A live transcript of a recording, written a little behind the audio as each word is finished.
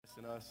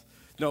watching us.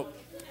 No,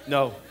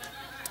 no,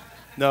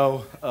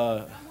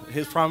 no.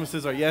 His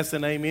promises are yes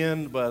and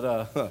amen,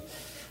 but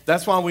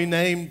that's why we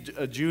named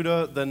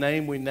Judah the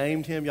name we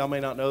named him. Y'all may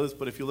not know this,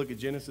 but if you look at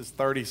Genesis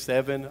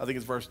 37, I think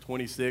it's verse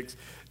 26.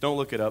 Don't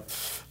look it up.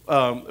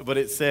 But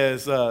it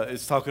says,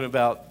 it's talking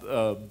about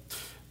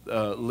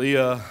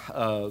Leah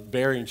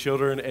bearing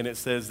children, and it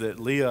says that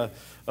Leah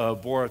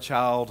bore a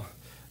child,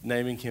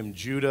 naming him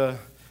Judah,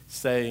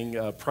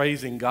 saying,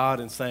 praising God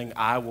and saying,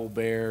 I will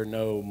bear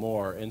no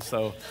more. And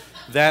so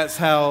that's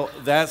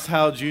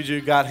how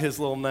Juju got his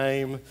little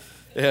name.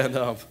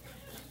 And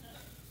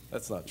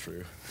that's not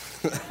true.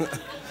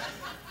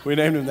 We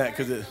named him that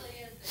because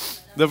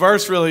the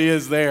verse really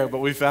is there, but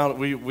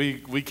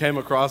we came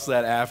across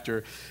that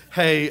after.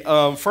 Hey,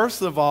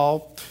 first of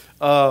all,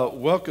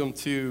 welcome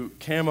to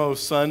Camo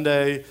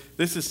Sunday.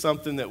 This is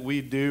something that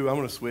we do. I'm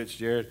going to switch,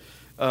 Jared.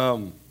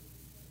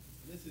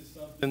 This is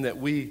something that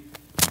we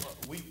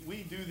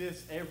do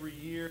this every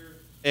year,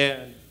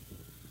 and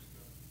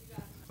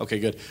okay,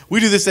 good. We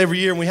do this every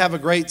year, and we have a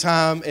great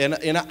time. And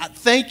I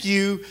thank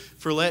you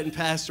for letting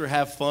Pastor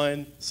have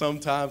fun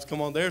sometimes.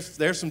 Come on,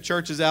 there's some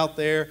churches out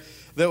there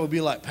that would be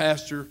like,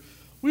 Pastor,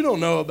 we don't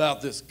know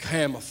about this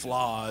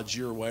camouflage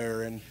you're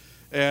wearing.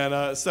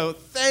 And so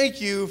thank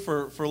you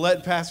for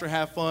letting Pastor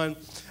have fun.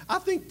 I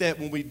think that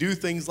when we do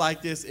things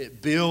like this,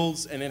 it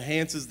builds and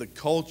enhances the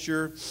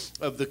culture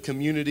of the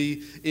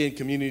community in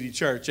Community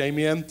Church.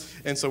 Amen?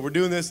 And so we're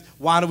doing this.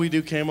 Why do we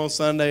do Camo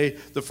Sunday,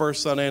 the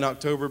first Sunday in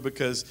October?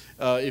 Because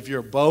if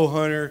you're a bow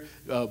hunter,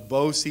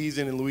 bow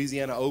season in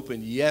Louisiana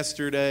opened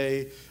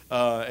yesterday.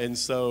 And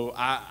so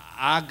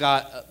I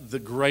got the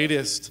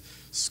greatest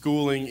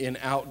schooling in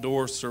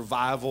outdoor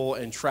survival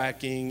and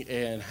tracking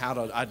and how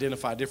to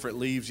identify different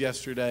leaves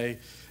yesterday.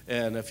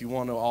 And if you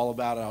want to know all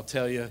about it, I'll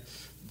tell you.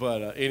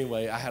 But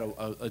anyway, I had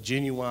a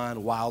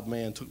genuine wild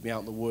man took me out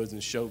in the woods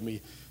and showed me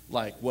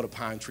like what a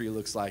pine tree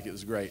looks like. It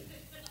was great.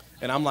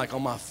 And I'm like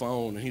on my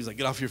phone, and he's like,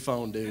 get off your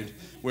phone, dude.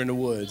 We're in the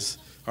woods,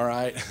 all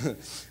right?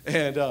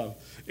 And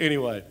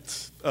anyway,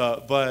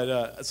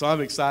 so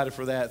I'm excited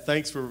for that.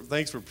 Thanks for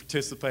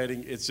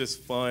participating. It's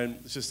just fun.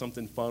 It's just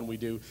something fun we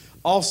do.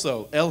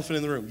 Also, elephant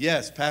in the room.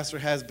 Yes, Pastor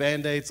has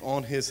Band-Aids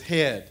on his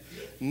head.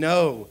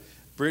 No,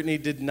 Brittany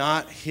did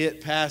not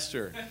hit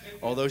Pastor,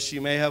 although she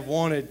may have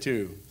wanted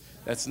to.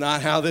 That's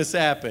not how this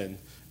happened.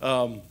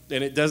 And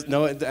it doesn't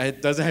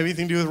have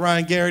anything to do with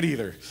Ryan Garrett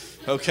either.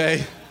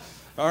 Okay?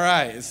 All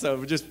right.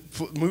 So just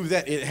move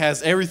that. It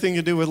has everything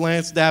to do with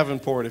Lance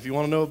Davenport. If you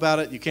want to know about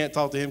it, you can't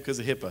talk to him because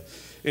of HIPAA.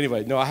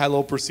 Anyway, no, I had a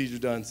little procedure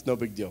done. It's no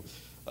big deal.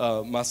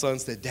 My son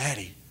said,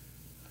 Daddy,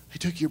 he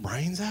took your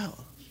brains out.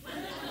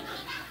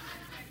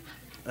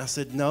 I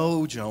said,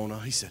 no, Jonah.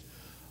 He said,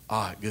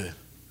 all right, good.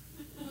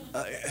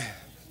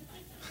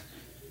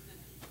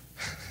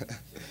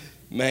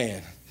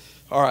 Man.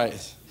 All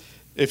right,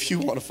 if you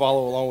want to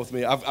follow along with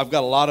me, I've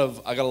got a lot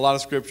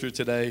of scripture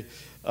today,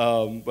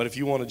 but if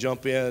you want to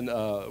jump in,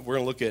 we're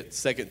going to look at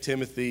 2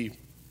 Timothy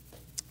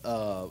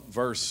chapter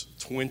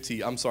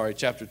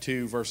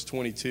 2, verse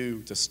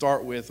 22 to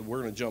start with.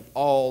 We're going to jump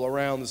all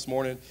around this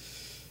morning.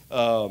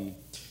 We'll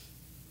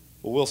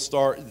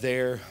start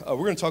there. We're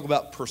going to talk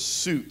about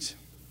pursuit.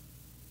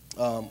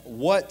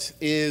 What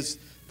is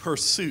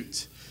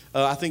pursuit?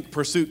 I think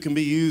pursuit can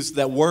be used,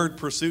 that word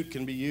pursuit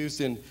can be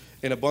used in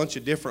a bunch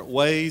of different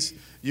ways.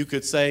 You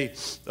could say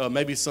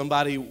maybe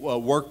somebody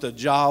worked a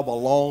job a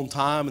long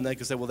time, and they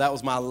could say, well, that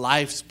was my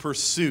life's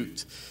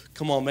pursuit.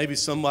 Come on, maybe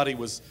somebody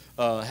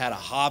had a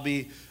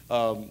hobby.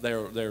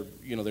 They're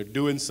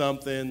doing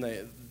something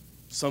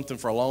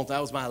for a long time.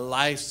 That was my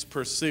life's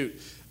pursuit.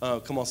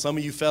 Come on, some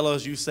of you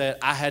fellows, you said,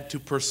 I had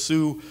to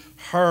pursue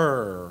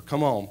her.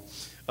 Come on.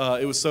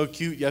 It was so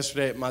cute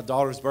yesterday at my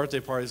daughter's birthday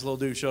party. This little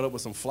dude showed up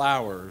with some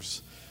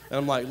flowers. And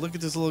I'm like, look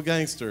at this little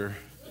gangster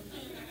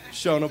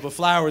showing up with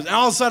flowers. And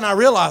all of a sudden I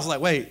realized, like,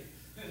 wait,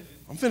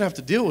 I'm going to have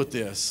to deal with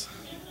this.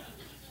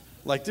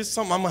 Like, this is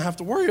something I'm going to have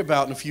to worry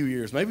about in a few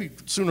years, maybe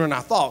sooner than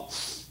I thought.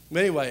 But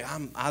anyway,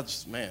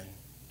 man,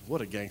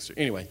 what a gangster.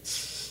 Anyway,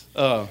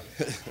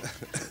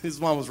 his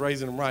mom was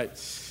raising him right.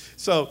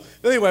 So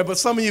anyway, but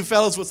some of you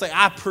fellas would say,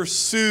 I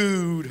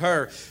pursued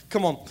her.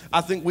 Come on,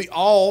 I think we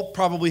all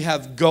probably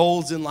have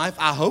goals in life.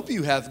 I hope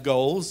you have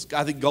goals.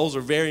 I think goals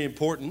are very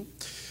important.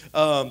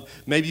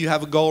 Maybe you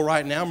have a goal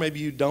right now, maybe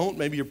you don't.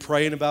 Maybe you're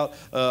praying about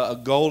a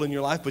goal in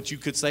your life, but you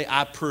could say,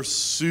 I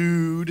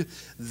pursued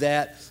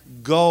that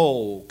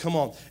goal. Come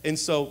on. And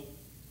so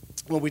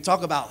when we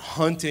talk about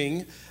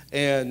hunting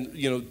and,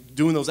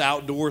 doing those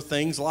outdoor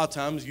things, a lot of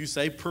times you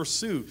say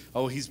pursue.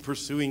 Oh, he's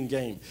pursuing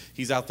game.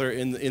 He's out there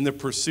in the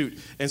pursuit.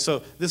 And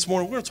so this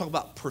morning we're going to talk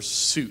about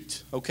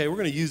pursuit. Okay, we're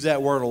going to use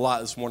that word a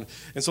lot this morning.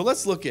 And so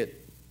let's look at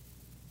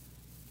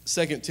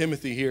 2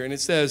 Timothy here. And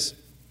it says,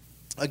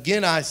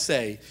 again, I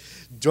say,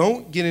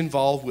 don't get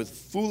involved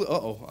with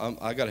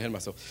I got ahead of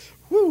myself.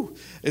 Woo.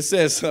 It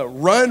says,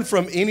 run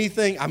from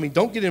anything.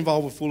 Don't get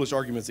involved with foolish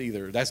arguments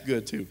either. That's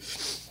good too.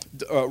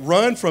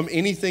 Run from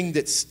anything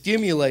that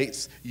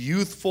stimulates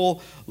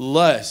youthful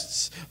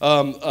lusts.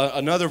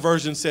 Another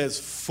version says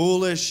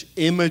foolish,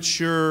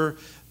 immature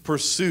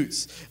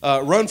pursuits.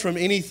 Run from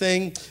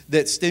anything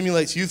that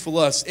stimulates youthful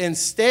lust.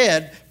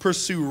 Instead,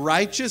 pursue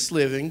righteous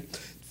living,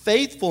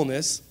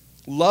 faithfulness,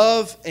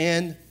 love,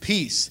 and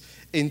peace.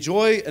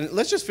 Enjoy, and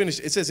let's just finish.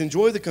 It says,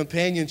 enjoy the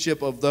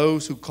companionship of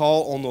those who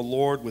call on the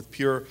Lord with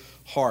pure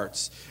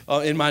hearts.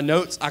 In my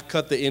notes, I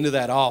cut the end of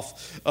that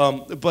off.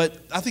 But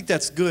I think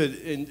that's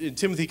good. And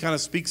Timothy kind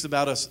of speaks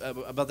about us,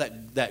 about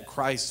that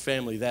Christ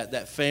family,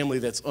 that family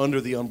that's under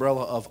the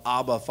umbrella of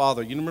Abba,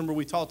 Father. You remember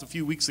we talked a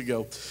few weeks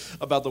ago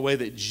about the way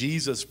that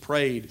Jesus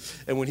prayed.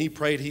 And when he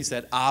prayed, he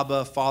said,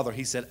 Abba, Father.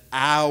 He said,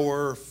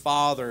 our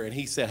Father. And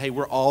he said, hey,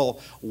 we're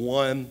all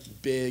one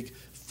big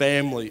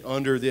family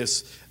under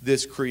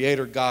this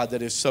Creator God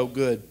that is so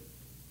good.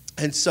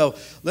 And so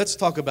let's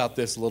talk about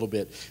this a little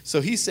bit. So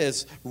he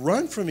says,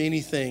 run from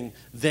anything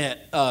that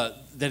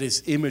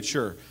is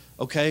immature,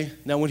 okay?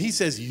 Now, when he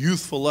says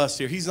youthful lust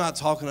here, he's not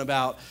talking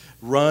about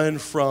run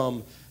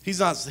from, he's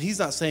not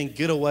saying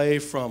get away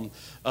from,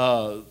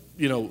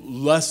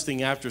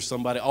 lusting after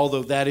somebody,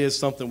 although that is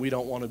something we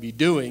don't want to be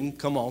doing.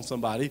 Come on,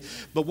 somebody.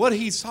 But what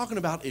he's talking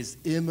about is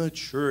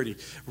immaturity.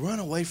 Run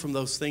away from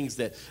those things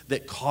that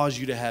cause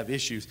you to have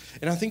issues.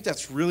 And I think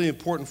that's really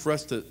important for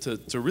us to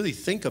really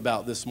think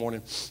about this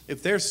morning.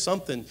 If there's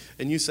something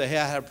and you say, hey,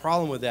 I had a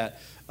problem with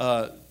that,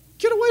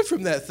 get away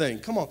from that thing.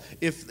 Come on.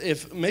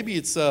 If maybe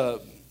it's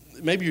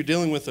maybe you're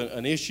dealing with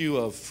an issue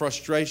of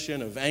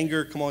frustration, of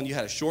anger. Come on, you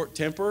had a short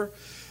temper.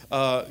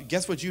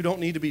 Guess what you don't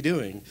need to be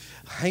doing?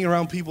 Hang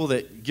around people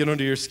that get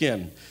under your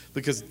skin,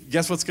 because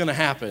guess what's going to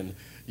happen?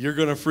 You're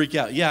going to freak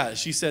out. Yeah,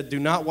 she said, do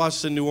not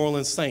watch the New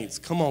Orleans Saints.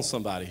 Come on,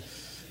 somebody.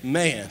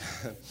 Man.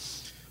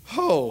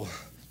 Oh,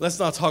 let's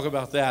not talk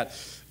about that.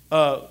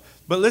 But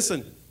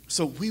listen,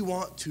 so we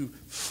want to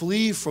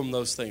flee from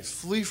those things,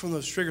 flee from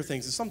those trigger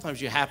things. And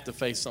sometimes you have to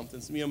face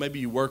something. Maybe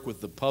you work with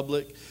the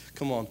public.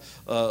 Come on.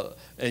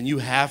 And you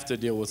have to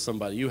deal with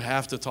somebody. You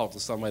have to talk to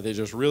somebody that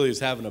just really is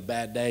having a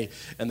bad day,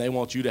 and they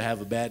want you to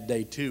have a bad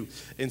day too.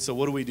 And so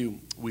what do?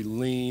 We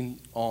lean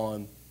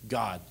on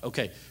God.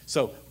 Okay,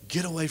 so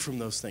get away from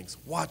those things.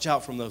 Watch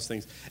out from those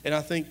things. And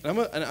I think, I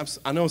know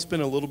I'm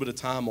spending a little bit of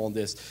time on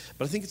this,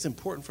 but I think it's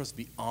important for us to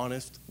be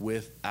honest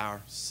with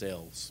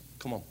ourselves.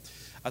 Come on.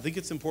 I think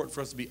it's important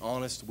for us to be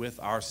honest with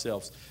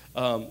ourselves.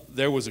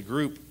 There was a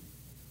group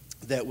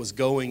that was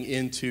going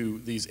into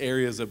these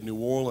areas of New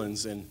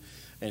Orleans and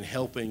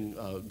helping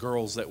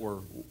girls that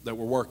were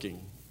working.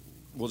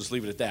 We'll just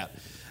leave it at that.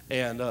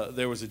 And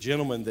there was a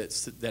gentleman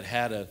that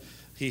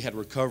had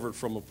recovered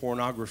from a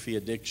pornography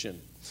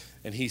addiction,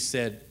 and he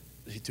said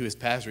to his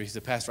pastor, he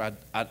said, Pastor,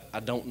 I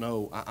don't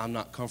know, I'm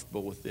not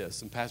comfortable with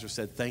this. And pastor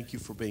said, thank you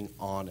for being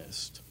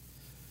honest.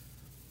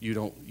 You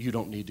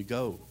don't need to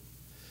go.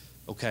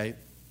 Okay?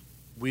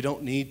 We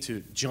don't need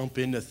to jump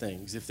into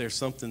things. If there's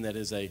something that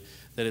is a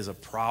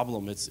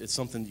problem, it's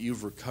something that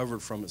you've recovered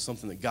from, it's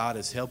something that God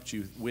has helped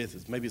you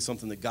with. Maybe it's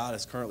something that God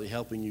is currently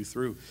helping you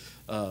through,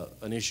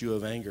 an issue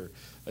of anger,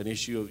 an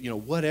issue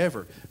of,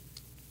 whatever.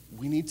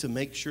 We need to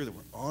make sure that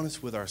we're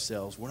honest with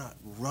ourselves. We're not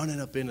running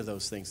up into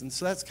those things. And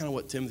so that's kind of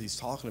what Timothy's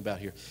talking about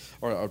here,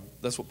 or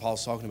that's what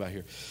Paul's talking about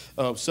here.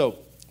 So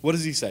what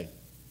does he say?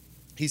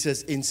 He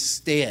says,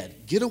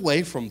 instead, get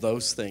away from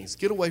those things.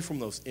 Get away from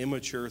those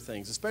immature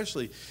things,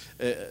 especially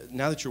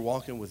now that you're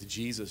walking with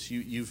Jesus.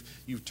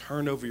 You've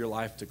turned over your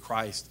life to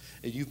Christ,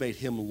 and you've made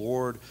him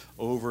Lord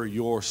over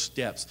your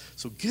steps.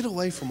 So get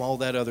away from all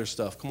that other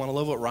stuff. Come on, I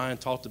love what Ryan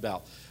talked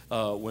about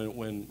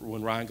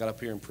when Ryan got up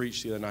here and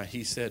preached the other night.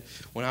 He said,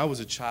 when I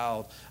was a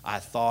child, I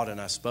thought and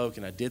I spoke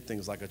and I did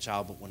things like a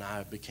child, but when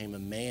I became a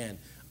man,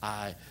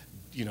 I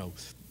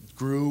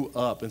grew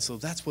up. And so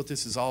that's what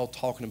this is all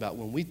talking about.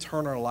 When we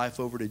turn our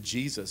life over to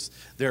Jesus,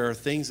 there are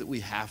things that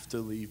we have to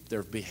leave. There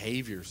are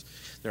behaviors.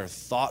 There are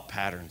thought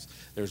patterns.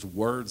 There's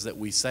words that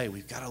we say.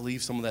 We've got to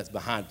leave some of that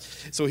behind.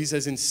 So he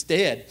says,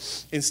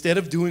 instead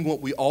of doing what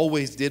we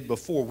always did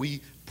before,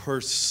 we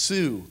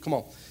pursue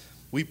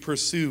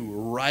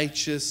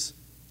righteous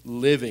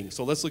living.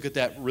 So let's look at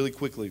that really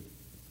quickly.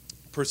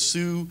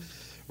 Pursue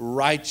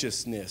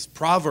righteousness.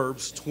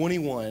 Proverbs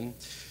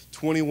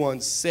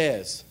 21:21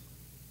 says,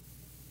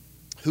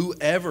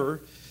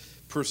 whoever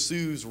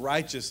pursues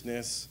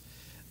righteousness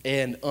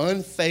and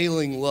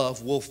unfailing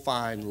love will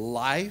find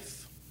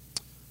life,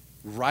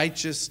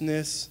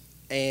 righteousness,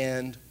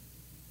 and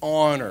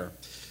honor.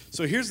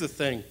 So here's the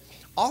thing.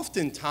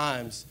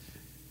 Oftentimes,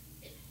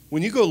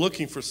 when you go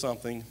looking for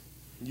something,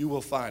 you will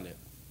find it.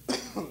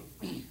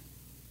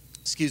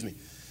 Excuse me.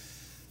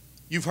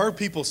 You've heard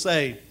people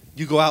say,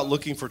 you go out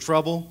looking for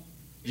trouble,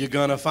 you're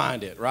going to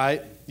find it,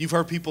 right? You've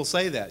heard people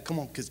say that. Come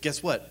on, because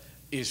guess what?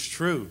 It's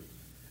true.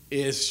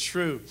 Is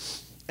true.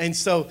 And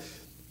so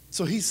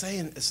he's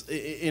saying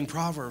in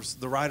Proverbs,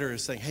 the writer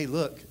is saying, hey,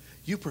 look,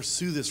 you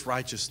pursue this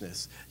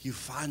righteousness. You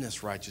find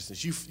this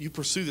righteousness. You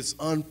pursue this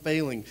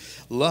unfailing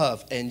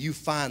love, and you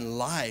find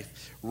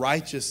life,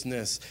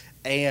 righteousness,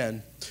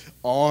 and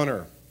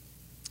honor.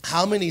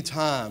 How many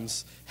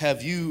times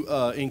have you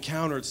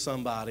encountered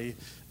somebody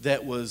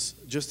that was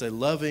just a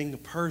loving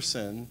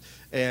person,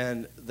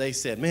 and they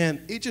said,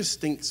 man, it just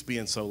stinks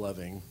being so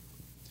loving.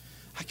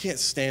 I can't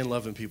stand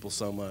loving people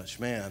so much,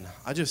 man.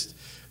 I just,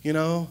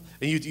 and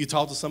you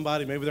talk to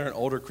somebody, maybe they're an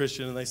older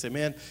Christian, and they say,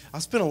 man, I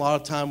spend a lot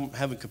of time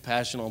having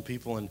compassion on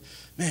people, and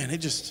man,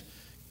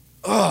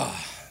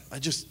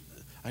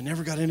 I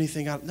never got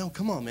anything out. No,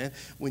 come on, man.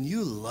 When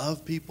you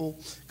love people,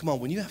 come on,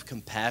 when you have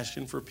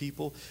compassion for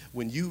people,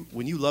 when you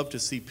love to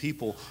see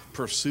people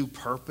pursue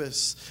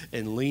purpose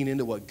and lean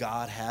into what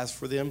God has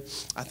for them,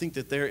 I think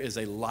that there is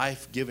a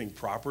life-giving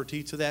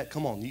property to that.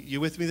 Come on,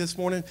 you with me this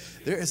morning?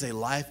 There is a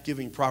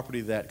life-giving property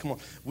to that. Come on.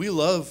 We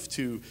love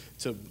to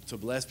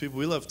bless people.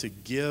 We love to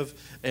give,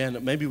 and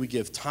maybe we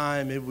give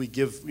time, maybe we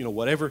give,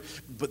 whatever,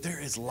 but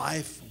there's a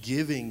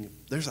life-giving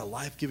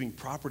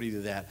property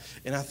to that.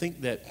 And I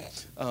think that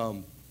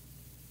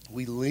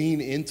we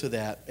lean into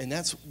that, and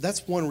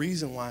that's one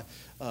reason why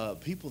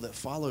people that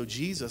follow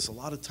Jesus, a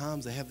lot of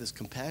times they have this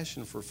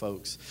compassion for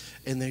folks,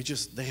 and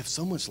they have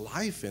so much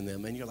life in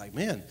them, and you're like,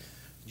 man,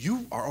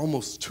 you are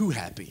almost too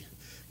happy.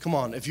 Come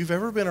on, if you've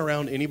ever been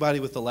around anybody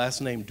with the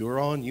last name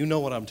Duron, you know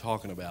what I'm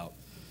talking about.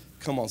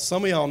 Come on,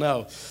 some of y'all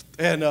know.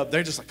 And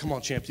they're just like, come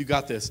on, champ, you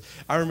got this.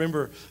 I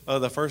remember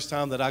the first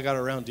time that I got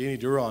around Danny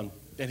Duron,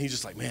 and he's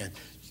just like, man,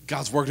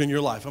 God's worked in your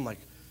life. I'm like,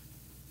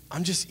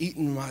 I'm just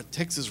eating my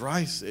Texas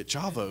rice at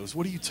Chavo's.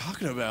 What are you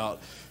talking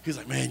about? He's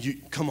like, man,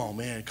 come on,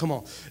 man, come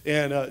on.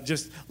 And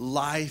just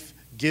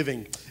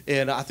life-giving.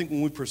 And I think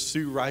when we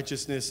pursue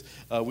righteousness,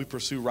 we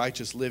pursue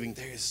righteous living,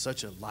 there is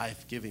such a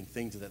life-giving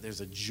thing to that. There's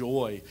a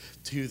joy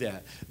to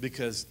that.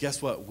 Because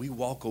guess what? We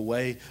walk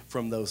away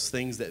from those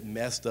things that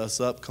messed us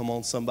up. Come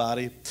on,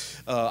 somebody.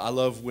 I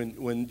love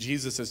when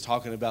Jesus is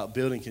talking about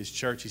building his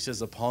church. He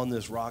says, upon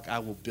this rock I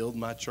will build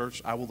my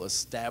church. I will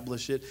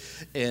establish it.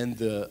 And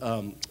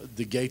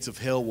the gates of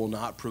hell will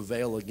not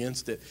prevail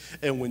against it.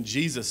 And when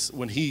Jesus,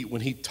 when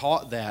he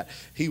taught that,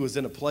 he was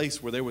in a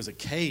place where there was a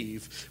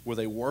cave where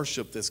they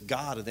worshiped this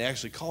God. And they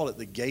actually called it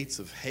the gates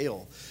of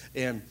hell.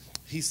 And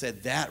he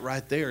said that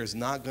right there is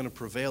not going to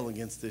prevail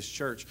against this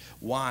church.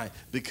 Why?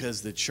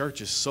 Because the church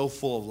is so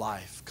full of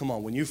life. Come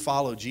on, when you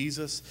follow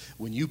Jesus,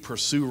 when you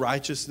pursue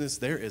righteousness,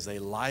 there is a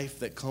life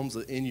that comes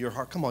in your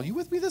heart. Come on, you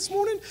with me this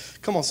morning?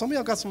 Come on, some of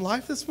y'all got some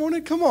life this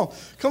morning? Come on.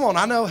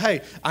 I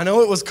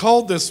know it was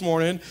cold this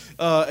morning,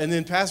 and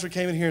then Pastor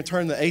came in here and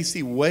turned the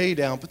AC way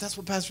down, but that's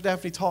what Pastor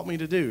Daphne taught me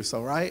to do,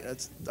 so right?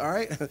 That's all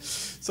right?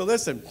 So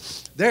listen,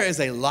 there is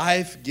a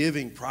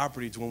life-giving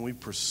property to when we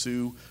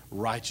pursue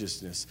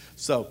righteousness.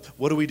 So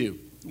what do?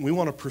 We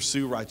want to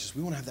pursue righteousness.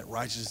 We want to have that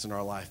righteousness in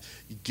our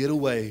life. You get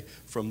away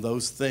from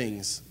those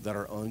things that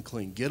are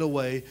unclean. Get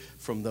away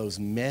from those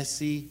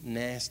messy,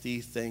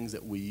 nasty things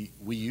that we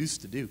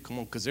used to do. Come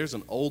on, because there's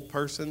an old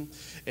person,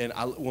 and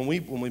when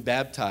we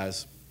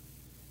baptize,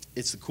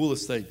 it's the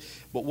coolest thing.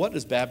 But what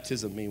does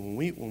baptism mean?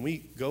 When we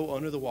go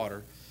under the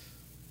water,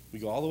 we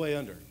go all the way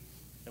under,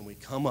 and we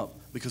come up.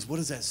 Because what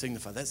does that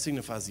signify? That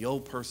signifies the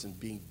old person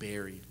being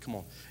buried, come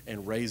on,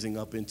 and raising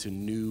up into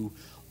new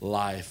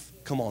life.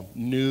 Come on,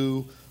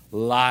 new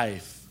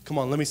life. Come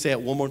on, let me say it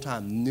one more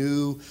time.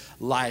 New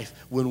life.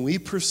 When we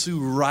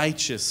pursue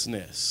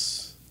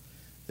righteousness,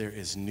 there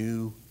is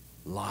new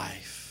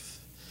life.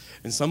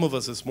 And some of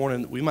us this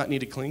morning, we might need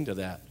to cling to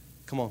that.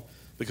 Come on,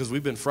 because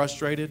we've been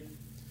frustrated.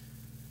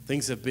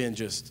 Things have been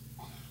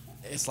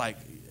it's like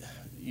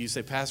you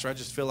say, Pastor, I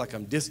just feel like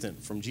I'm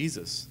distant from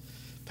Jesus.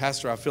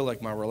 Pastor, I feel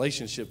like my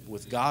relationship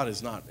with God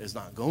is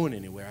not going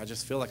anywhere. I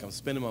just feel like I'm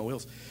spinning my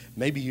wheels.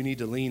 Maybe you need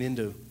to lean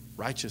into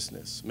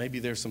righteousness. Maybe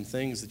there's some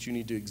things that you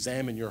need to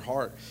examine your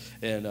heart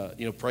and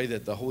pray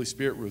that the Holy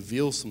Spirit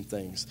reveals some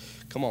things.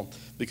 Come on,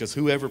 because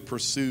whoever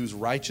pursues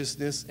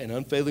righteousness and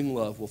unfailing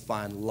love will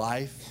find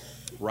life,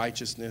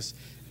 righteousness,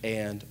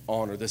 and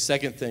honor. The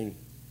second thing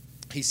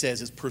he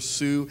says is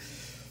pursue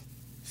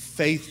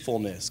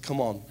faithfulness. Come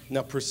on.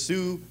 Now,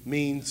 pursue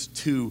means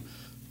to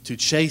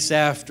chase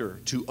after,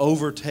 to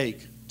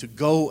overtake, to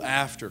go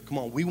after. Come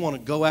on, we want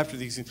to go after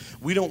these things.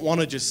 We don't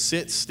want to just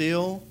sit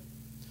still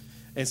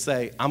and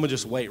say, I'm going to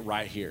just wait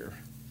right here.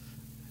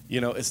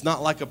 It's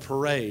not like a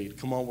parade,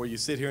 come on, where you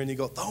sit here and you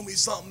go, throw me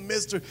something,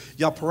 mister.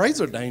 Y'all,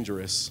 parades are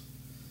dangerous.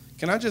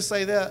 Can I just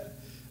say that?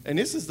 And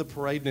this is the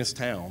parade in this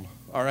town,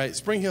 all right?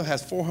 Spring Hill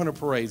has 400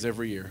 parades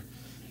every year,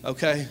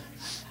 okay?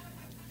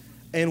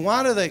 And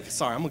why do they,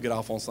 sorry, I'm going to get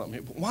off on something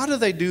here. But why do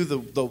they do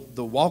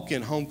the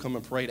walk-in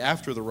homecoming parade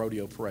after the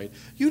rodeo parade?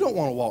 You don't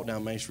want to walk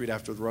down Main Street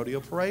after the rodeo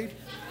parade.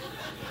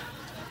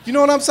 You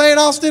know what I'm saying,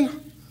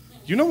 Austin?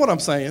 You know what I'm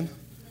saying.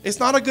 It's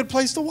not a good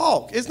place to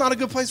walk. It's not a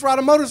good place to ride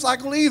a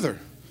motorcycle either.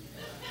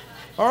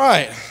 All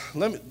right,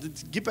 let me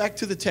get back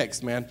to the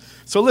text, man.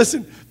 So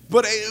listen,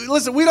 we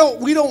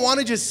don't want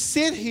to just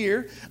sit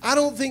here. I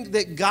don't think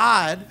that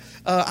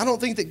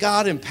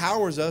God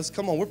empowers us.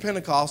 Come on, we're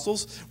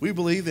Pentecostals. We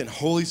believe in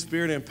Holy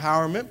Spirit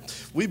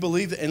empowerment. We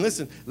believe that, and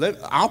listen,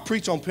 I'll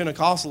preach on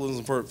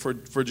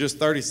Pentecostalism for just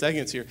 30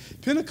 seconds here.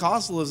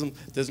 Pentecostalism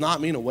does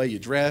not mean a way you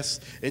dress.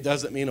 It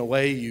doesn't mean a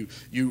way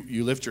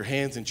you lift your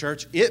hands in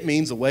church. It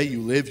means the way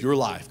you live your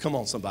life. Come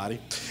on, somebody.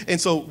 And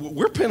so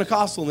we're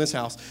Pentecostal in this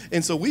house,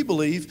 and so we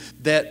believe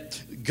that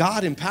that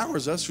God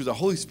empowers us through the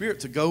Holy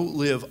Spirit to go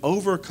live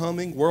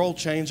overcoming,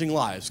 world-changing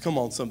lives. Come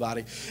on,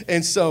 somebody.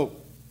 And so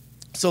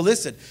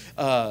listen,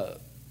 I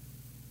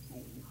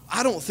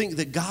don't think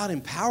that God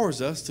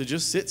empowers us to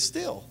just sit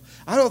still.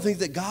 I don't think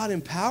that God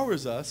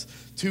empowers us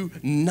to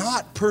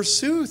not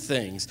pursue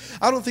things.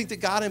 I don't think that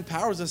God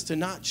empowers us to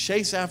not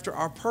chase after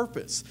our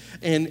purpose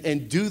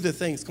and do the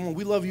things. Come on,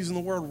 we love using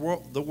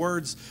the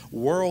words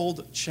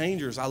world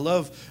changers. I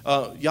love,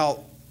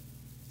 y'all,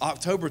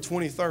 October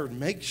 23rd,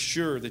 make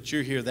sure that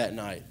you're here that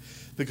night.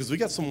 Because we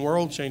got some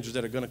world changers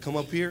that are going to come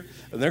up here,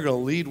 and they're going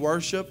to lead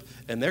worship,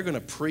 and they're going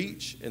to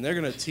preach, and they're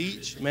going to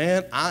teach.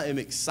 Man, I am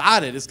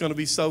excited. It's going to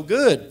be so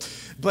good.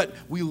 But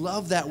we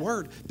love that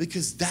word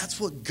because that's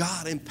what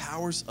God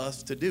empowers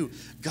us to do.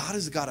 God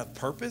is a God of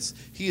purpose.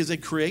 He is a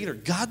creator.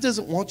 God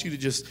doesn't want you to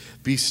just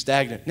be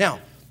stagnant. Now,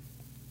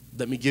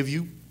 let me give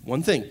you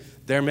one thing.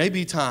 There may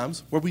be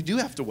times where we do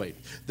have to wait.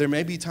 There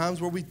may be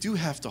times where we do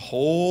have to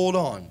hold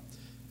on.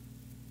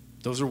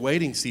 Those are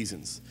waiting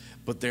seasons,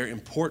 but they're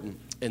important.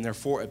 And they're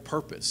for a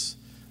purpose.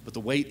 But the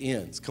wait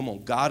ends. Come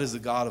on, God is the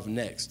God of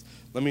next.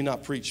 Let me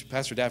not preach.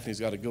 Pastor Daphne's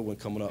got a good one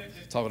coming up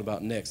talking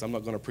about next. I'm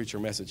not going to preach her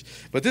message.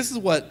 But this is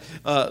what,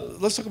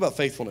 let's talk about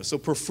faithfulness. So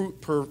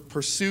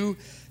pursue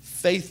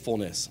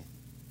faithfulness.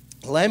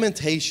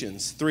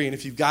 Lamentations 3, and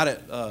if you've got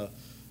it,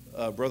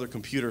 brother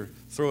computer,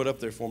 throw it up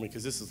there for me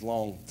because this is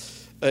long.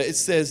 It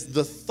says,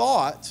 the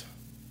thought,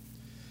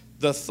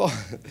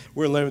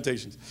 we're in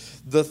Lamentations.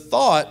 The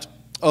thought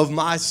of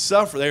my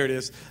suffering, there it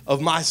is, of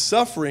my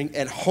suffering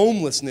and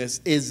homelessness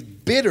is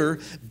bitter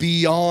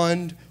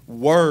beyond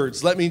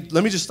words. Let me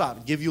just stop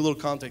and give you a little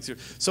context here.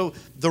 So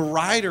the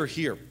writer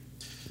here,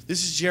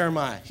 this is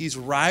Jeremiah. He's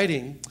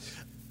writing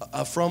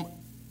from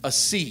a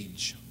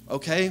siege,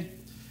 okay?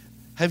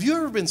 Have you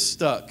ever been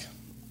stuck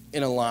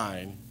in a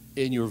line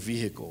in your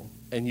vehicle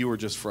and you were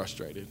just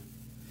frustrated?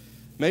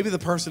 Maybe the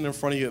person in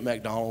front of you at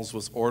McDonald's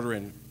was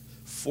ordering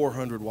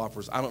 400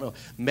 Whoppers. I don't know.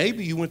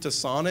 Maybe you went to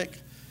Sonic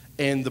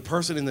and the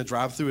person in the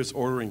drive-thru is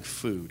ordering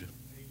food.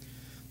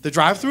 The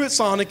drive-thru at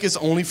Sonic is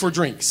only for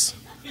drinks.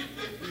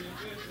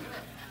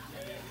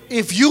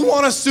 If you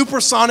want a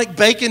supersonic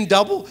bacon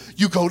double,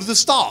 you go to the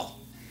stall.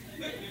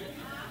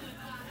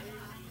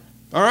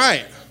 All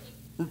right.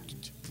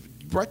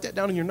 Write that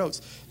down in your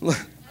notes.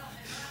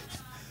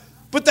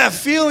 But that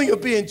feeling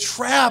of being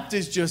trapped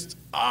is just,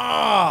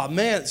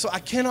 man. So I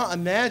cannot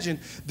imagine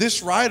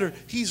this writer,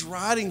 he's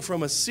writing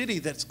from a city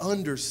that's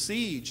under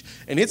siege.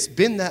 And it's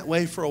been that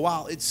way for a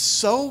while. It's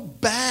so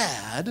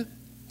bad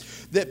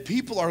that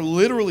people are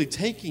literally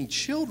taking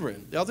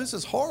children. Now, this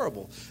is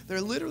horrible.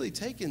 They're literally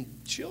taking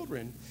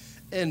children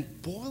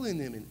and boiling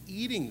them and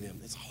eating them.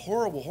 It's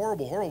horrible,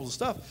 horrible, horrible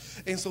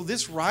stuff. And so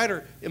this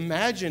writer,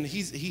 imagine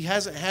he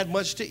hasn't had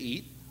much to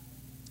eat.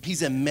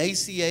 He's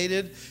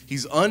emaciated.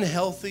 He's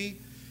unhealthy.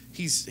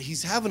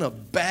 He's having a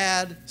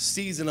bad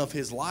season of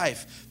his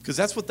life because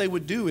that's what they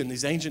would do in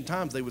these ancient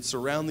times. They would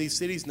surround these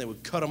cities and they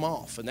would cut them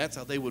off, and that's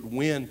how they would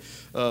win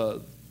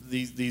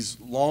these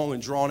long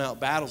and drawn out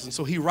battles. And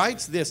so he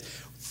writes this.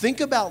 Think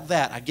about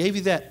that. I gave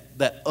you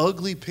that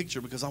ugly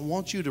picture because I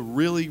want you to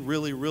really,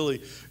 really,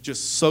 really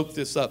just soak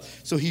this up.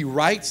 So he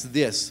writes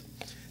this.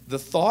 The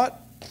thought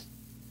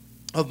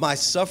of my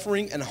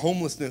suffering and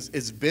homelessness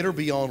is bitter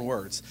beyond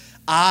words.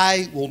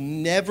 I will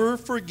never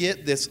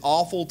forget this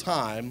awful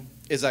time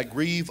as I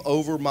grieve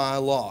over my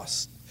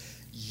loss.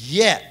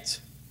 Yet,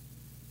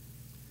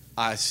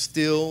 I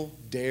still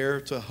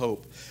dare to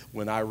hope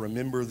when I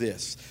remember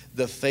this.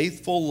 The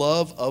faithful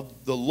love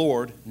of the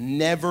Lord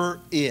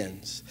never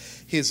ends.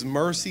 His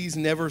mercies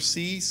never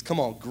cease. Come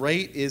on,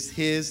 great is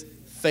his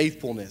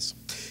faithfulness.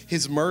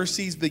 His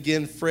mercies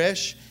begin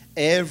fresh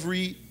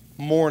every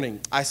morning.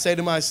 I say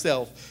to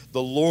myself,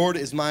 the Lord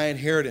is my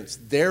inheritance.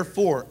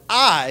 Therefore,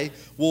 I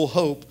will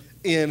hope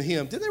in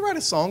him. Didn't they write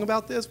a song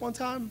about this one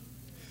time?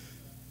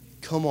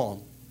 Come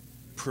on,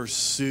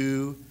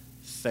 pursue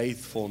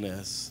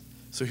faithfulness.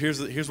 So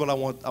here's what I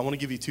want. I want to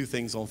give you two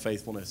things on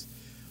faithfulness.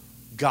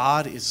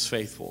 God is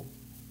faithful.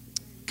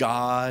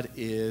 God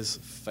is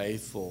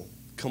faithful.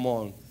 Come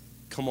on,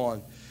 come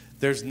on.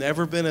 There's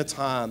never been a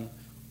time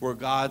where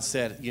God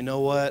said, you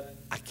know what?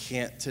 I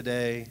can't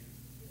today.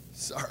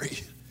 Sorry.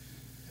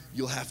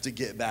 You'll have to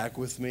get back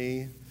with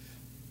me.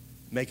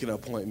 Make an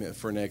appointment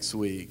for next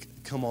week.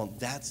 Come on,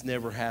 that's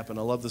never happened.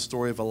 I love the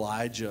story of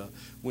Elijah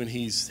when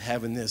he's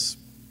having this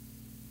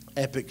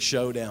epic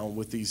showdown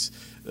with these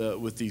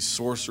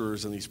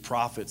sorcerers and these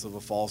prophets of a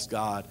false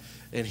god.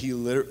 And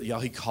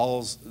he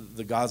calls,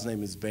 the god's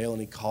name is Baal, and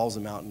he calls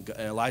him out. And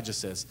Elijah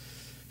says,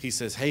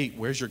 hey,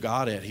 where's your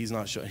God at? He's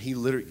not showing. He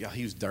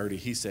was dirty.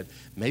 He said,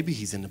 maybe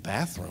he's in the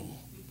bathroom.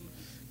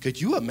 Could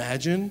you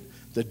imagine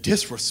the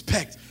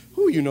disrespect?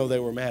 You know they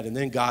were mad. And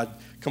then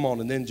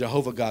and then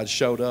Jehovah God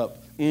showed up.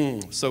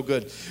 So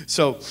good.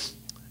 So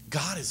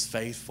God is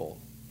faithful.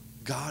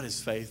 God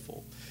is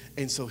faithful.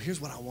 And so here's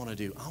what I want to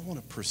do. I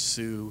want to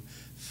pursue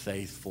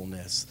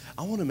faithfulness.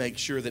 I want to make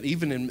sure that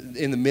even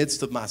in the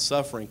midst of my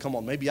suffering, come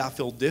on, maybe I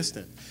feel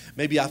distant.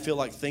 Maybe I feel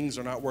like things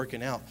are not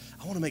working out.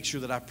 I want to make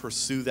sure that I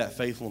pursue that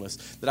faithfulness,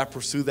 that I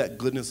pursue that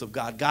goodness of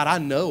God. God, I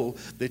know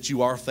that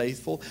you are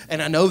faithful,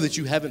 and I know that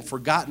you haven't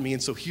forgotten me,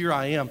 and so here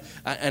I am,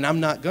 and I'm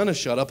not going to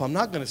shut up. I'm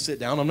not going to sit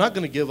down. I'm not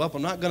going to give up.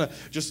 I'm not going to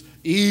just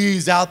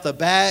ease out the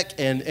back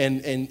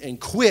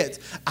and quit.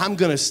 I'm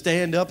going to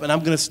stand up, and I'm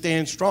going to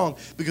stand strong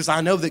because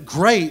I know that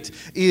great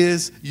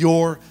is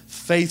your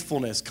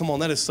faithfulness. Come on,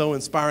 that is so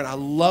inspiring. I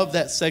love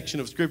that section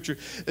of Scripture,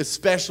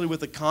 especially with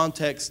the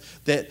context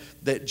that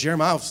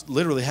Jeremiah was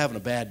literally having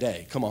a bad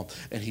day. Come on.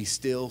 And he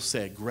still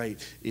said,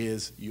 great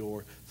is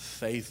your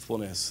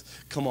faithfulness.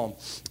 Come on.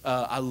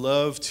 I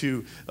love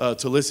to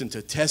listen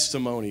to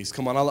testimonies.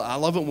 Come on. I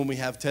love it when we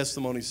have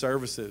testimony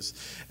services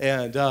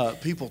and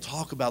people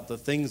talk about the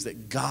things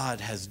that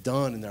God has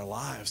done in their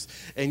lives.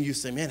 And you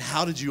say, man,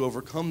 how did you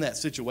overcome that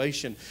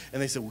situation?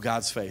 And they say, well,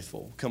 God's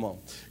faithful. Come on.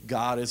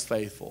 God is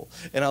faithful.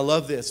 And I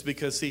love this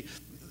because, see,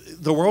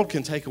 the world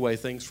can take away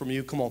things from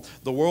you. Come on.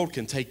 The world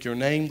can take your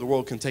name. The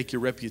world can take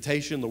your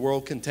reputation. The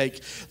world can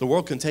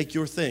take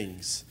your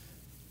things.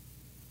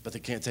 But they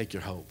can't take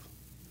your hope.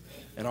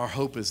 And our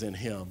hope is in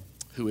him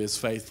who is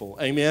faithful.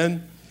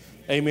 Amen?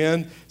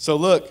 Amen. So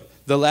look,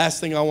 the last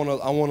thing I want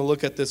to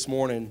look at this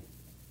morning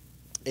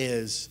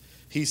is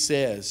he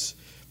says,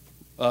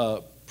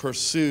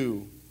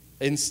 pursue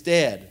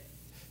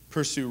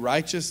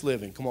righteous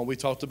living. Come on, we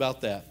talked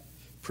about that.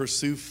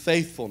 Pursue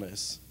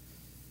faithfulness.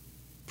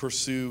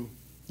 Pursue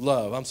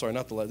love. I'm sorry,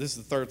 not the love. This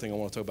is the third thing I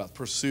want to talk about.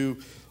 Pursue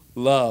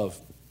love.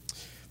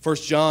 1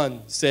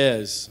 John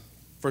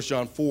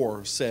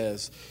 4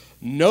 says,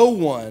 no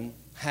one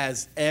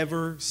has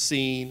ever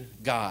seen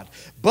God.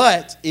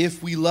 But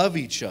if we love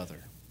each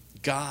other,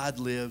 God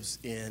lives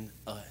in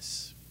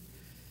us.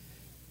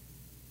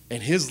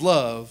 And his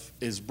love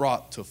is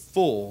brought to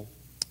full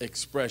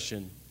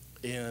expression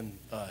in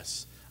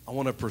us. I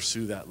want to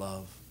pursue that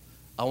love.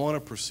 I want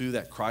to pursue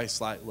that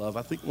Christ-like love.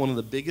 I think one of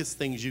the biggest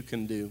things you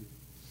can do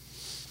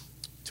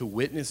to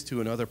witness to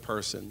another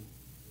person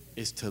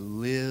is to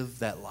live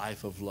that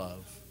life of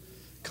love.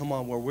 Come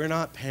on, where we're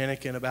not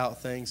panicking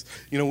about things.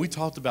 You know, we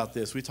talked about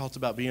this. We talked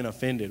about being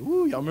offended.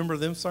 Woo, y'all remember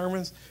them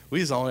sermons?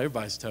 We was on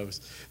everybody's toes.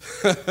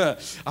 I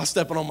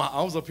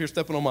was up here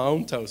stepping on my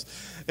own toes.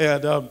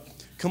 And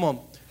come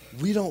on,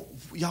 we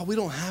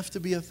don't have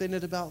to be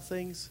offended about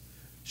things.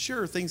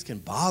 Sure, things can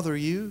bother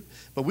you,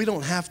 but we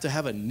don't have to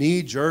have a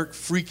knee-jerk,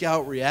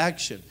 freak-out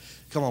reaction.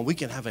 Come on, we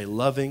can have a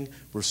loving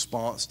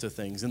response to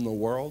things in the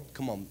world.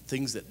 Come on,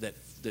 things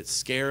that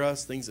scare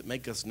us, things that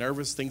make us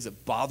nervous, things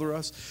that bother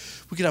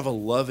us. We can have a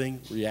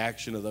loving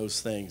reaction to those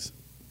things.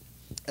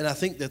 And I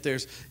think that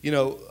there's,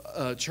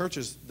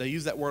 churches, they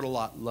use that word a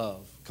lot,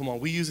 love. Come on,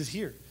 we use it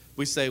here.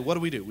 We say, what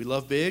do? We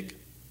love big,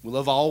 we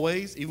love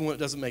always, even when it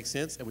doesn't make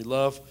sense, and we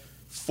love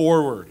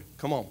forward.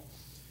 Come on.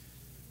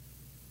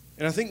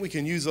 And I think we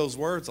can use those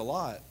words a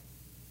lot,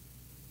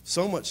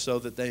 so much so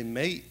that they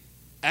may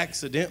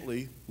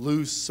accidentally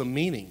lose some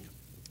meaning.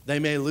 They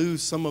may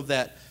lose some of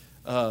that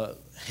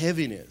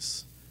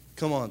heaviness.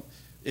 Come on,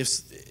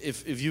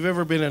 if you've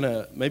ever been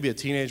in maybe a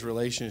teenage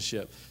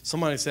relationship,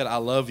 somebody said "I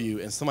love you"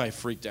 and somebody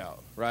freaked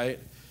out, right?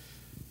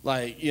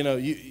 Like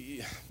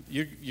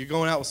you're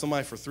going out with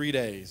somebody for 3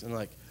 days and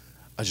like,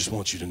 I just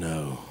want you to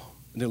know,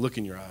 and they look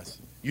in your eyes.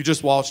 You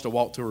just watched a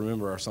Walk to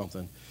Remember or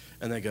something,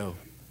 and they go,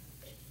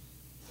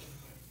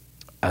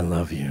 I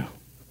love you.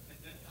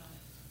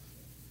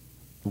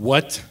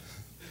 What?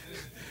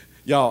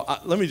 Y'all,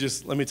 let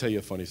me tell you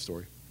a funny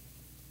story.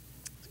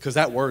 Because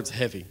that word's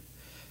heavy.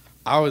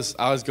 I was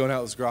going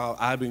out with this girl.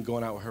 I've been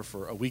going out with her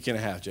for a week and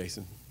a half,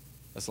 Jason.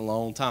 That's a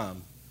long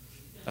time.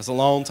 That's a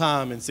long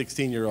time in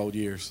 16-year-old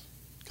years.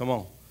 Come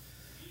on.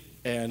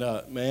 And,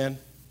 man,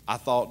 I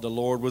thought the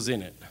Lord was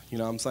in it. You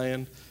know what I'm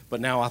saying? But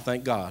now I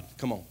thank God.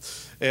 Come on.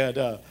 And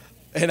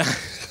I,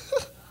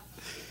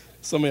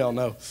 some of y'all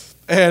know.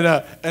 And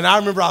I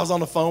remember I was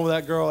on the phone with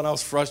that girl, and I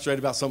was frustrated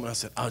about something. I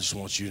said, I just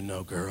want you to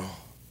know, girl,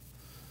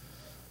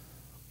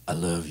 I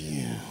love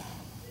you.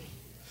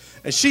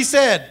 And she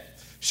said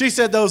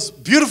those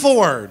beautiful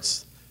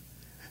words,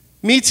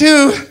 me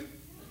too.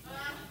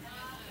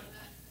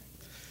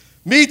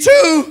 Me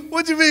too?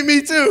 What do you mean,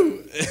 me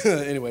too?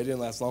 Anyway, it didn't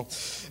last long.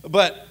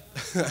 But,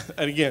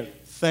 and again,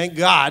 thank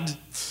God,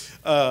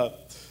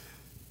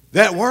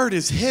 that word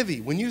is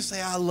heavy. When you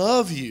say I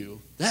love you,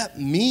 that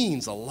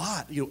means a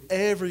lot.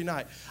 Every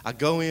night I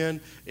go in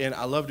and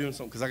I love doing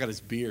something because I got this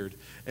beard.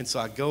 And so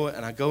I go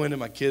into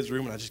my kids'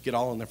 room and I just get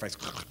all in their face.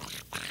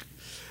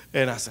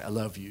 And I say, I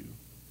love you.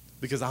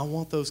 Because I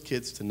want those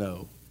kids to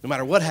know, no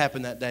matter what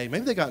happened that day,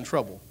 maybe they got in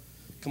trouble.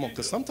 Come on,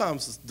 because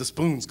sometimes the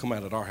spoons come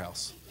out at our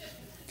house.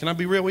 Can I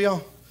be real with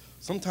y'all?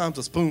 Sometimes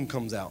a spoon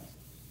comes out.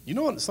 You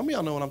know what? Some of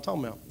y'all know what I'm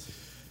talking about.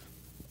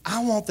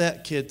 I want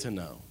that kid to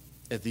know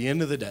at the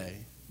end of the day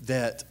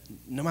that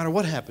no matter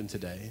what happened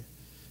today,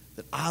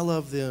 that I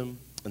love them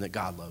and that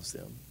God loves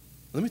them.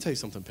 Let me tell you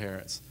something,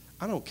 parents.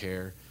 I don't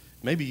care.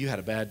 Maybe you had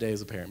a bad day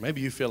as a parent. Maybe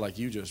you feel like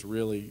you just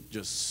really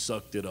just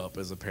sucked it up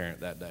as a parent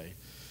that day.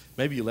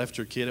 Maybe you left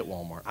your kid at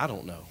Walmart. I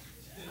don't know.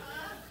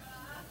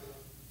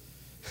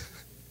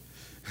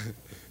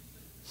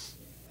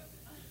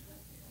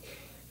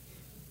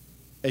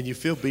 And you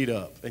feel beat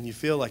up and you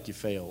feel like you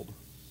failed.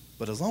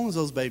 But as long as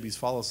those babies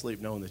fall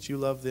asleep knowing that you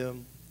love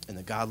them and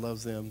that God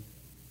loves them,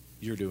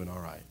 you're doing all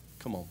right.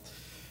 Come on.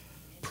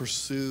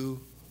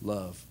 Pursue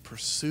love.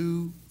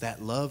 Pursue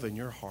that love in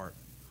your heart.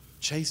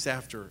 Chase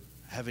after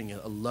having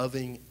a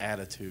loving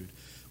attitude.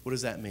 What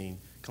does that mean?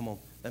 Come on.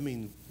 That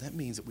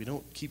means that we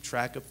don't keep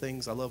track of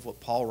things. I love what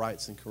Paul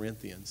writes in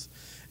Corinthians.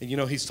 And you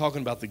know, he's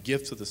talking about the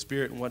gifts of the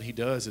Spirit, and what he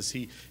does is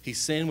he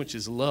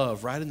sandwiches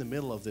love right in the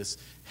middle of this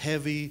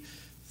heavy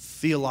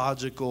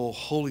theological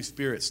Holy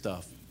Spirit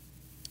stuff.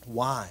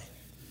 Why?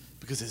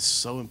 Because it's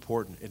so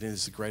important. It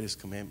is the greatest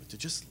commandment to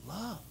just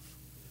love.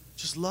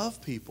 Just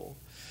love people.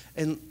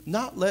 And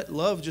not let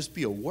love just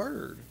be a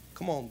word.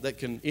 Come on, that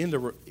can end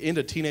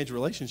a teenage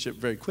relationship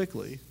very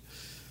quickly.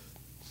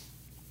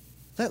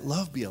 Let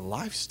love be a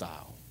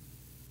lifestyle.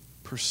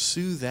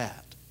 Pursue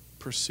that.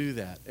 Pursue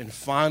that. And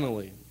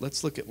finally,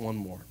 let's look at one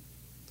more.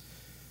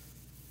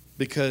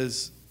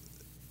 Because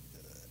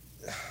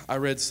I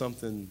read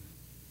something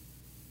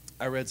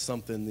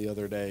the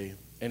other day,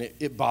 and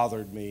it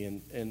bothered me.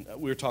 And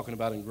we were talking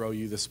about in Grow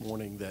You this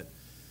morning that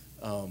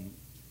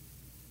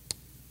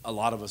a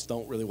lot of us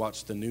don't really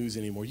watch the news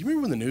anymore. You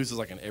remember when the news is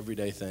like an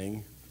everyday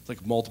thing? It's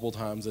like multiple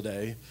times a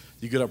day.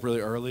 You get up really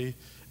early,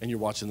 and you're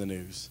watching the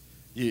news.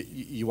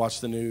 You watch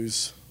the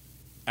news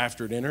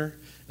after dinner,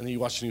 and then you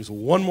watch the news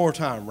one more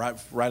time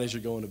right as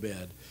you're going to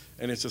bed.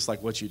 And it's just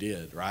like what you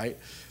did, right?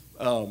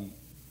 And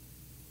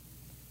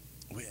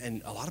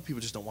a lot of people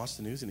just don't watch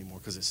the news anymore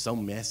because it's so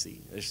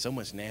messy. There's so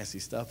much nasty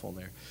stuff on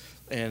there.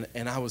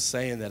 And I was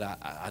saying that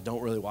I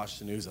don't really watch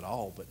the news at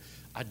all, but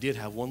I did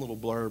have one little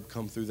blurb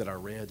come through that I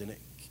read, and it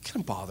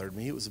kind of bothered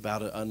me. It was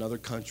about another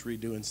country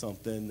doing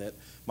something that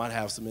might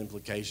have some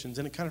implications,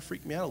 and it kind of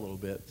freaked me out a little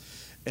bit.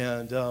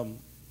 And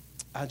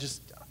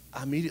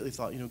I immediately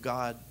thought,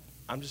 God,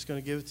 I'm just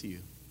going to give it to you.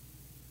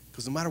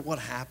 Because no matter what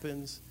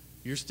happens,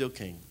 you're still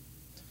king.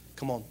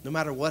 Come on, no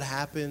matter what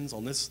happens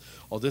on this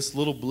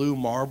little blue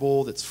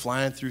marble that's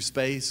flying through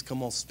space,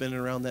 come on, spinning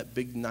around that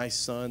big, nice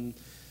sun.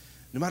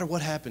 No matter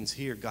what happens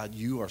here, God,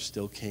 you are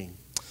still king.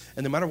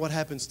 And no matter what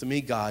happens to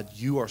me, God,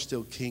 you are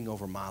still king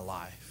over my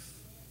life.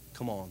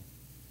 Come on.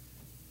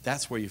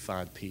 That's where you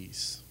find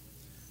peace.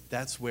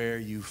 That's where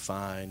you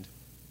find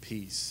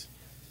peace.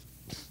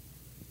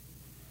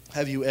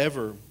 Have you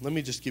ever, let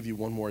me just give you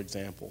one more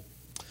example.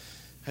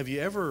 Have you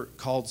ever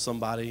called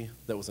somebody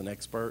that was an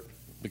expert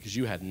because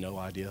you had no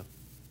idea?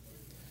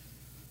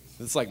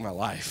 It's like my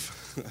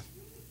life.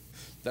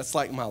 That's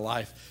like my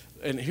life.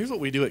 And here's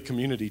what we do at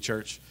Community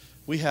Church.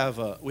 We have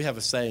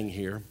a saying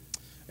here,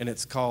 and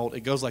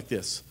it goes like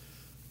this: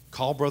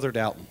 call Brother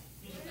Doughton.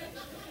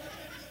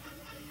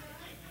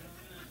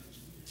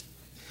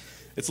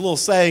 It's a little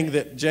saying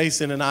that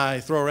Jason and I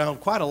throw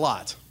around quite a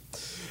lot.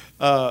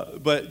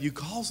 But you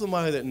call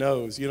somebody that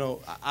knows.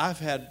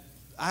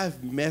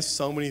 I've messed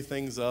so many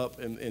things up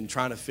in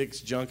trying to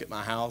fix junk at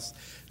my house,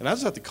 and I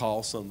just have to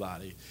call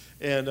somebody.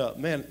 And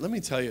man, let me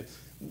tell you,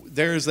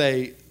 there's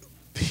a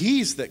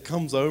peace that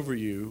comes over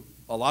you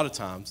a lot of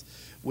times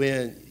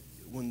when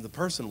the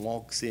person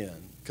walks in.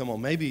 Come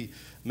on, maybe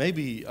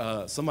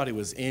somebody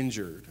was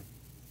injured,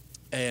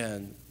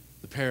 and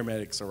the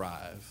paramedics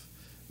arrive.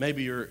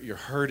 Maybe you're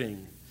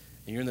hurting,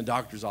 and you're in the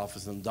doctor's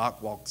office, and the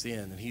doc walks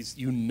in,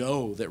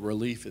 and that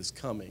relief is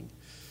coming.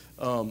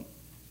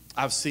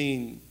 I've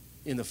seen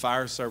in the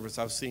fire service,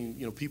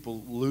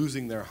 people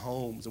losing their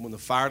homes, and when the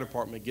fire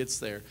department gets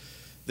there,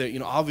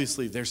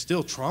 obviously there's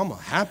still trauma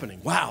happening.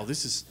 Wow,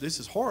 this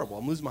is horrible.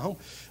 I'm losing my home,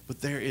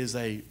 but there is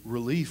a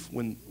relief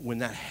when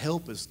that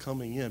help is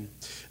coming in.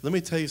 Let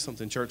me tell you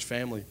something, church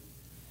family.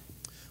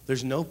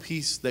 There's no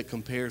peace that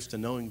compares to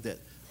knowing that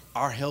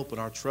our help and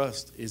our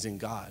trust is in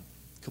God.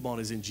 Come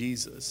on, is in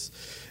Jesus.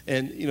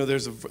 And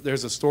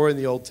there's a story in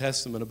the Old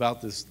Testament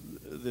about this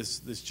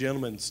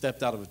gentleman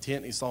stepped out of a tent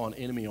and he saw an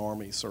enemy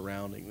army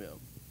surrounding them.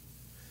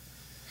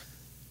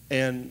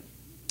 And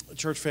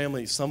church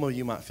family, some of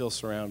you might feel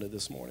surrounded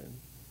this morning.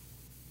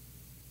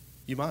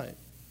 You might.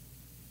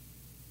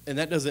 And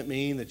that doesn't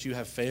mean that you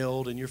have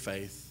failed in your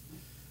faith.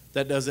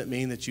 That doesn't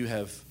mean that you're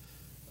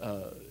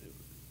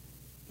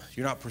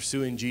not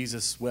pursuing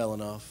Jesus well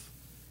enough.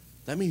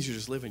 That means you're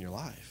just living your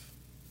life.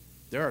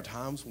 There are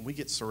times when we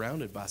get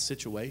surrounded by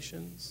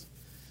situations.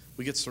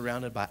 We get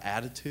surrounded by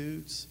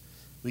attitudes.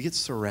 We get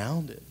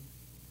surrounded.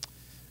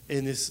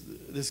 And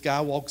this guy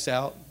walks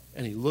out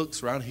and he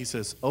looks around and he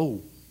says,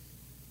 "Oh,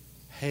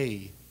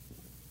 hey,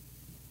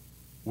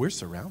 we're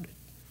surrounded.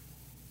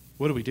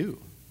 What do we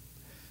do?"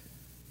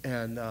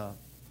 And the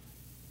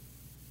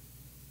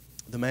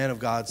man of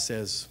God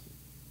says,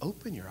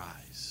 "Open your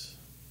eyes.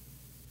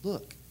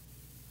 Look."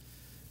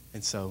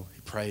 And so he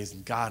prays,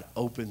 and God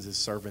opens his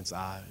servant's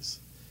eyes.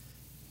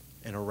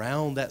 And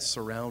around that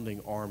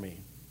surrounding army,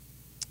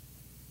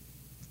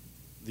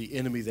 the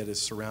enemy that is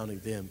surrounding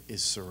them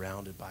is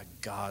surrounded by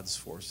God's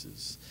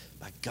forces,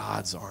 by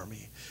God's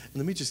army. And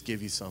let me just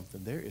give you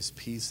something. There is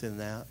peace in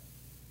that.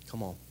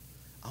 Come on.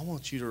 I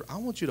want you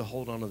to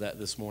hold on to that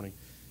this morning.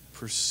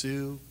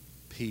 Pursue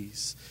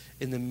peace.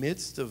 In the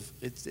midst of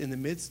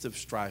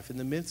strife, in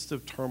the midst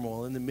of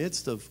turmoil, in the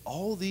midst of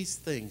all these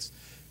things,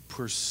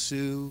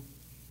 pursue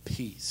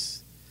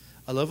peace.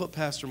 I love what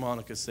Pastor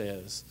Monica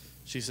says.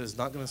 She says,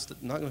 not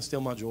gonna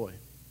steal my joy.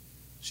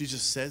 She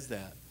just says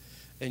that.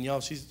 And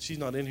y'all, she's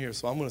not in here,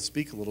 so I'm going to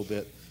speak a little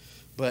bit.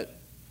 But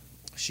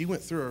she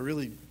went through a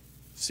really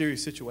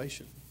serious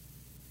situation.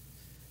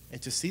 And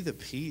to see the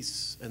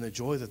peace and the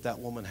joy that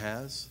woman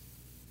has,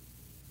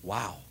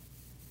 wow.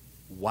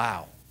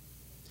 Wow.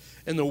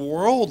 And the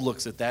world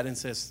looks at that and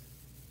says,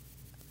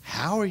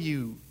 how are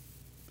you?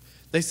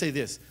 They say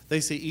this.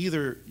 They say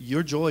either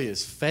your joy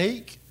is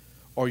fake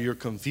or you're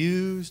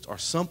confused or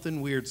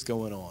something weird's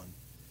going on.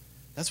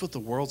 That's what the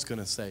world's going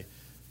to say.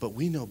 But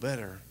we know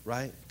better,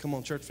 right? Come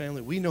on, church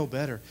family. We know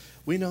better.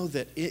 We know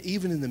that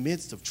even in the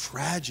midst of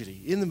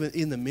tragedy, in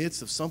the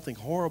midst of something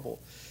horrible,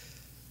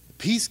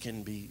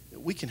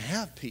 we can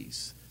have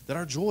peace, that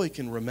our joy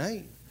can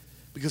remain.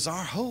 Because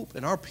our hope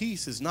and our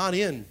peace is not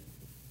in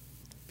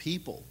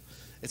people.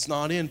 It's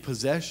not in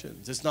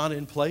possessions. It's not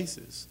in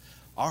places.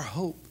 Our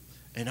hope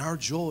and our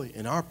joy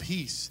and our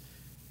peace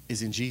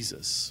is in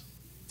Jesus.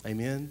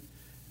 Amen?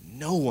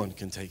 No one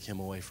can take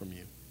him away from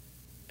you.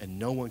 And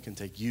no one can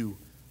take you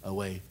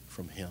away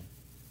from him.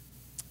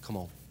 Come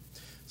on.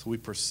 So we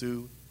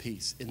pursue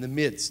peace. In the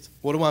midst,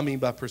 what do I mean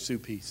by pursue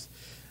peace?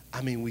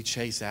 I mean we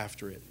chase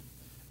after it.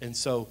 And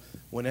so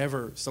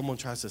whenever someone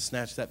tries to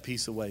snatch that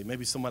peace away,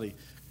 maybe somebody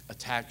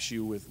attacks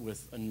you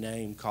with a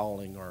name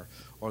calling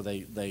or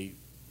they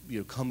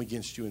come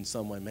against you in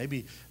some way.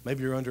 Maybe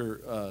you're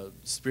under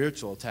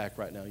spiritual attack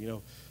right now.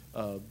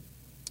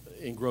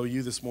 In Grow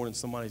You this morning,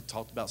 somebody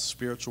talked about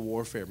spiritual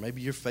warfare.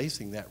 Maybe you're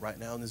facing that right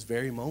now in this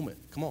very moment.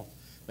 Come on.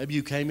 Maybe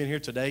you came in here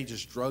today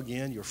just drug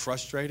in. You're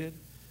frustrated.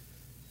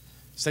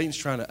 Satan's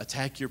trying to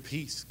attack your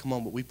peace. Come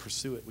on, but we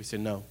pursue it. We say,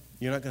 no,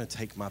 you're not going to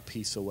take my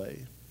peace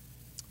away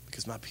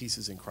because my peace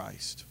is in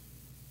Christ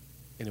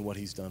and in what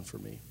he's done for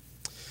me.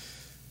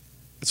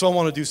 And so I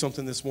want to do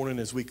something this morning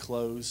as we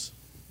close.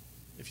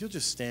 If you'll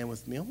just stand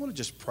with me, I want to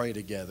just pray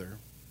together.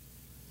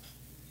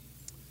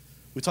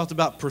 We talked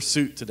about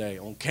pursuit today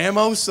on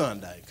Camo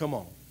Sunday. Come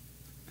on.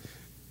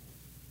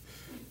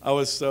 It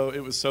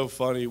was so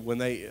funny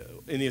when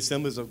in the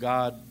Assemblies of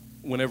God,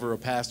 whenever a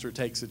pastor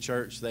takes a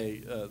church,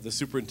 the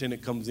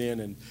superintendent comes in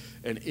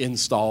and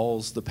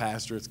installs the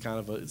pastor. It's kind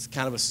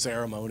of a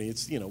ceremony.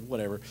 It's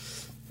whatever.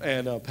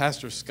 And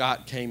Pastor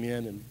Scott came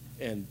in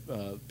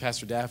and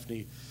Pastor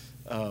Daphne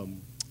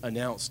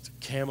announced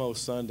Camo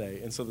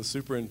Sunday, and so the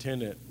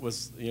superintendent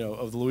was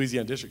of the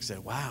Louisiana district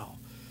said, "Wow,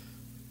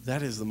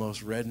 that is the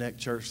most redneck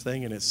church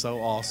thing, and it's so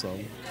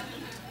awesome."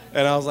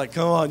 And I was like,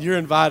 "Come on, you're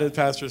invited,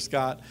 Pastor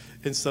Scott."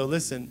 And so,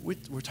 listen,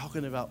 we're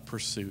talking about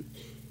pursuit.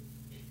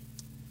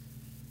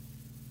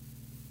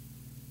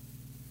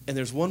 And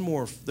there's one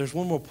more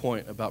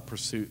point about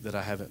pursuit that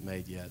I haven't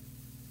made yet.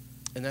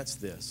 And that's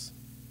this.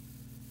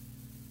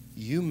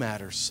 You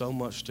matter so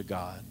much to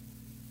God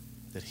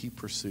that he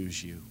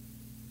pursues you.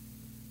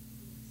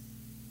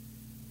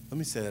 Let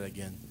me say that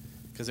again.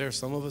 Because there are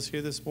some of us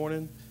here this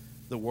morning,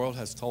 the world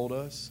has told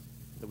us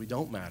that we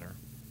don't matter.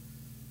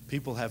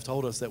 People have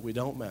told us that we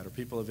don't matter.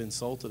 People have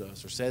insulted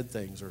us or said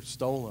things or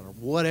stolen or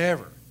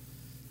whatever.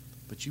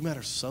 But you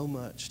matter so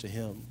much to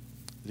him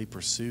that he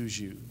pursues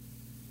you.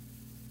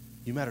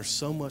 You matter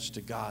so much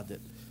to God that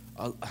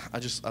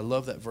I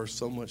love that verse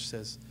so much. It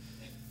says,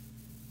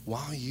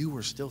 while you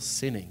were still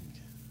sinning,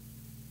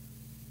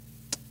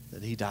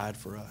 that he died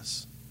for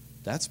us.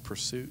 That's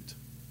pursuit.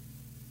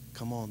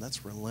 Come on,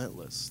 that's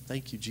relentless.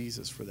 Thank you,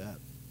 Jesus, for that.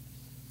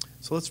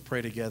 So let's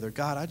pray together.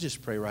 God, I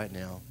just pray right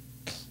now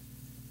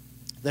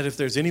that if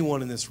there's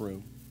anyone in this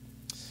room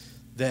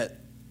that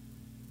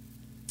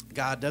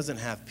God doesn't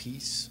have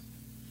peace,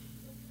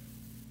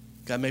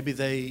 God, maybe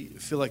they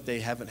feel like they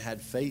haven't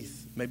had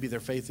faith. Maybe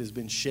their faith has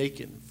been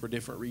shaken for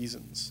different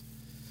reasons.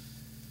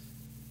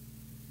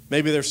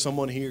 Maybe there's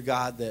someone here,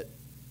 God, that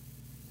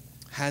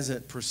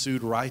hasn't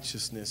pursued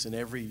righteousness in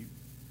every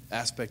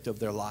aspect of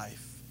their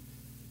life,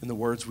 in the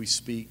words we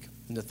speak,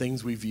 in the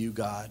things we view,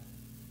 God.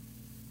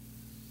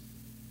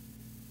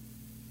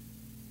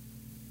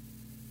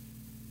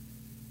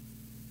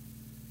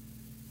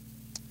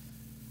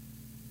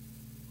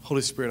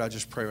 Holy Spirit, I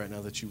just pray right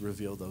now that you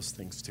reveal those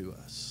things to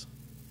us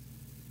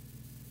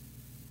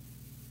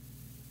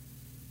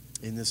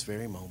in this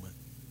very moment.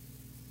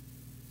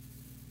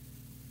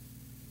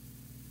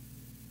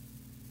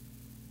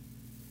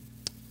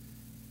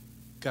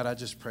 God, I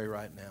just pray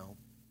right now